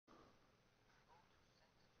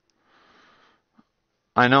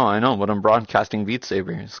I know, but I'm broadcasting Beat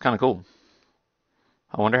Saber. It's kind of cool.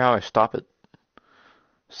 I wonder how I stop it.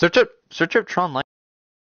 Search up Tron Light.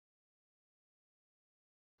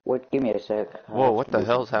 Wait, give me a sec. I Whoa, have what to the do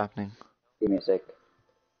hell's something. happening? Give me a sec.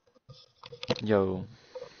 Yo.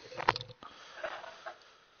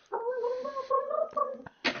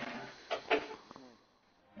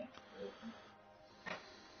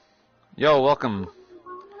 Yo, welcome.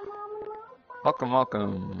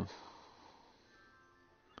 Welcome.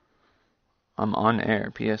 I'm on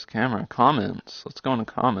air. PS camera. Comments. Let's go into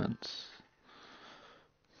comments.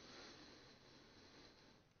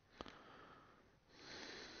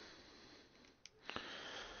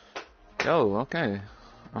 Yo, okay.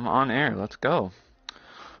 I'm on air. Let's go.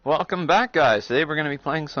 Welcome back, guys. Today we're going to be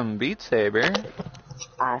playing some Beat Saber.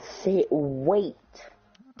 I said wait.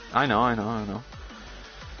 I know.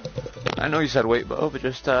 I know you said wait, Bo, but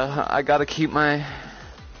just, I gotta keep my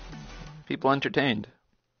people entertained.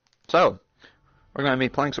 So, we're gonna be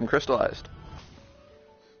playing some Crystallized.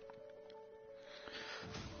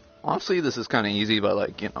 Honestly, this is kinda easy, but,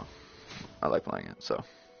 like, you know, I like playing it, so.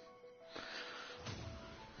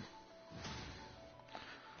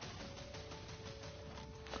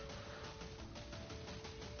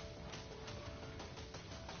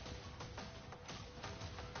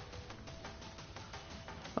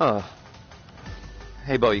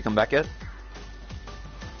 Hey, Bo, you come back yet?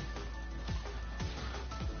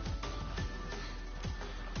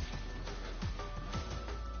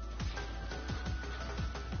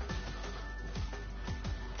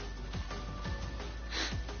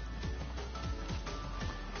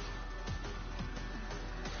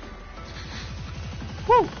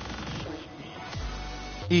 Woo!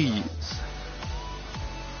 Ease.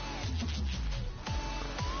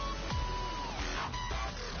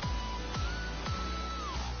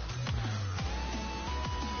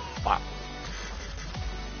 Wow.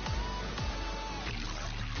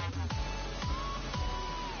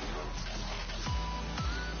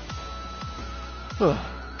 Ugh.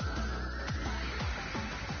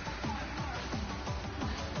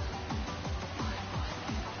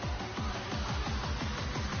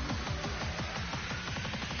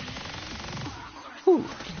 Whew.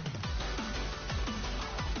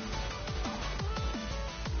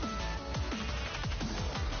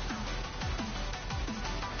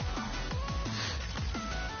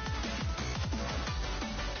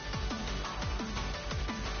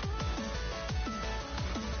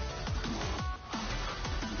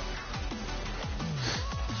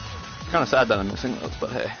 Kind of sad that I'm missing those, but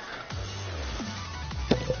hey.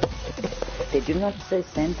 Did you not say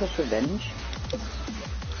Santa's Revenge?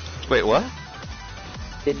 Wait, what?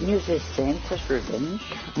 Didn't you say Santa's Revenge?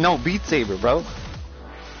 No, Beat Saber, bro.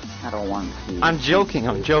 I don't want to. I'm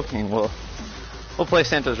joking. We'll play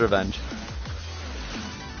Santa's Revenge.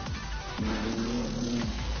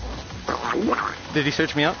 Did he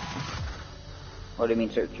search me up? What do you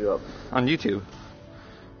mean search you up? On YouTube.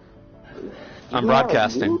 I'm You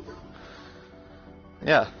broadcasting. are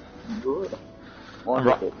Yeah. good. I'm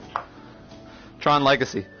What is it? Tron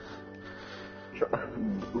Legacy.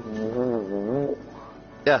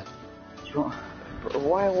 Yeah.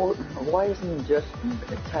 Why isn't it just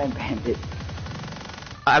Time Bandit?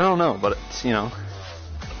 I don't know, but it's, you know.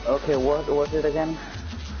 Okay, what was it again?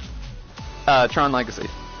 Tron Legacy.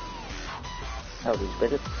 How do you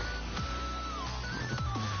spell it?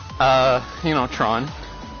 You know, Tron.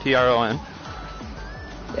 Tron.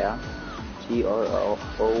 Yeah.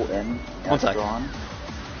 Tron. One sec. Tron.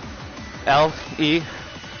 L-E.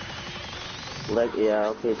 Like, yeah,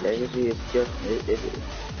 okay, Legacy is just,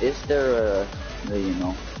 is there you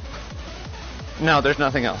know, No, there's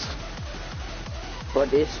nothing else.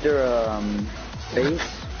 but is there, space?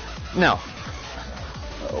 No.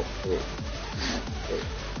 Okay.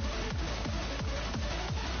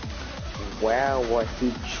 Where was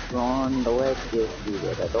he Tron Legacy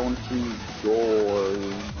that I don't see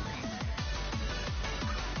yours?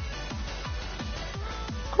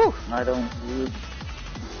 Whew. I don't see.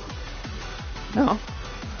 No.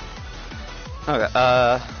 Okay,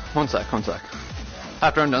 one sec.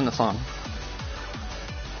 After I'm done the song.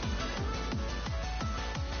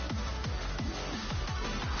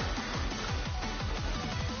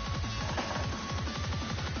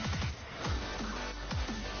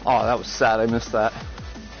 Oh, that was sad. I missed that.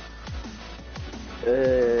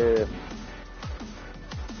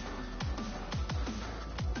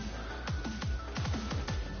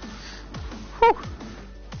 Whew.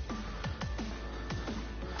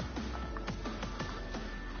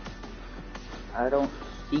 I don't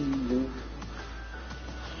see you.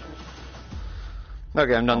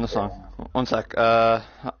 Okay, I'm done the song. One sec.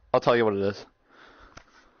 I'll tell you what it is.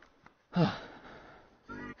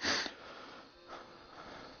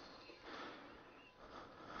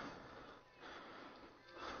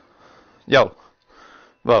 Yo.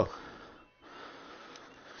 Whoa.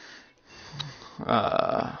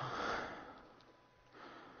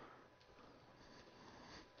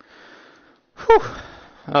 Whew.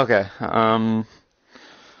 Okay. One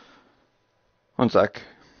sec.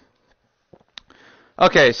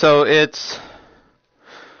 Okay, so it's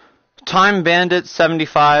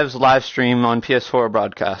timebandit75's live stream on PS4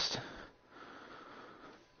 Broadcast.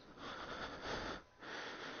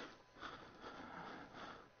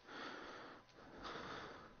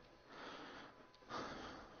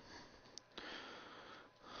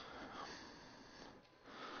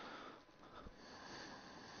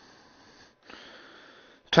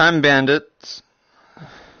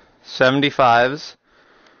 timebandit75's.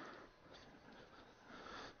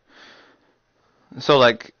 So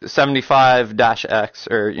like 75-X,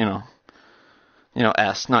 or you know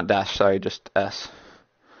S, not dash, sorry, just S.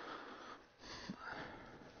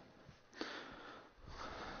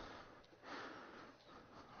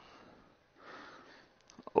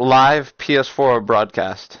 Live PS4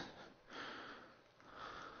 broadcast.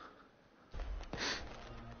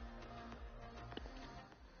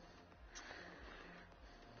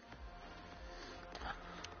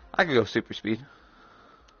 I could go super speed.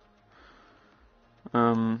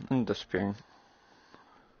 I'm disappearing.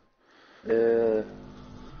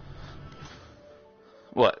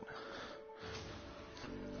 What?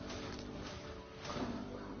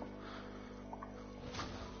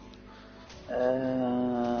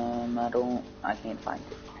 I can't find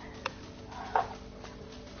it.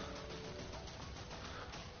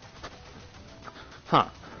 Huh.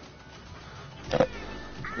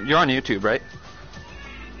 You're on YouTube, right?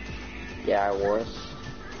 Yeah, I was.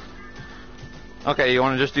 Okay, you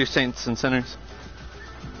want to just do Saints and Sinners?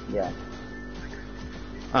 Yeah.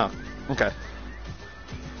 Oh, okay.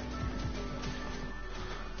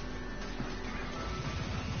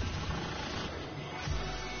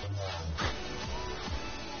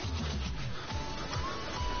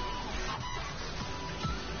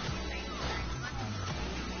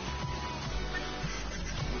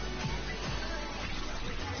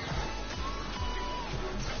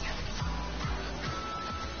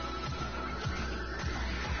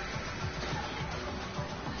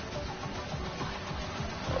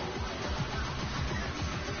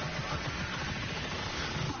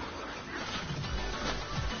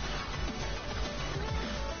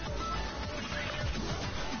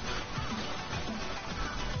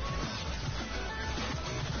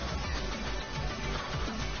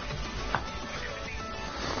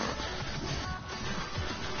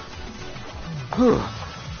 Whew.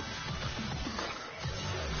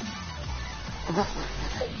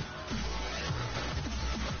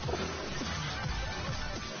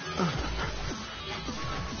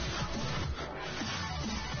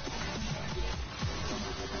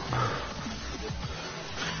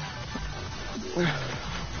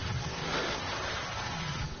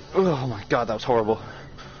 Oh my god, that was horrible.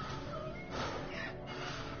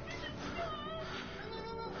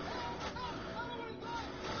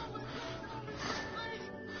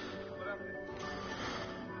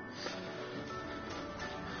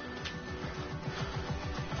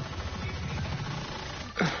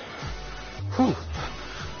 Whew.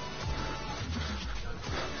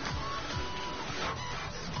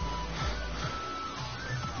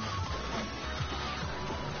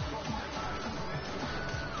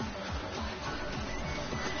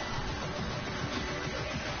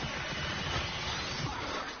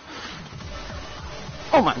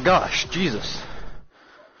 Oh my gosh, Jesus.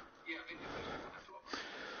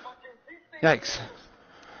 Yikes.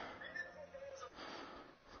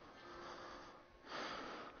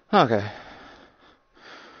 Okay.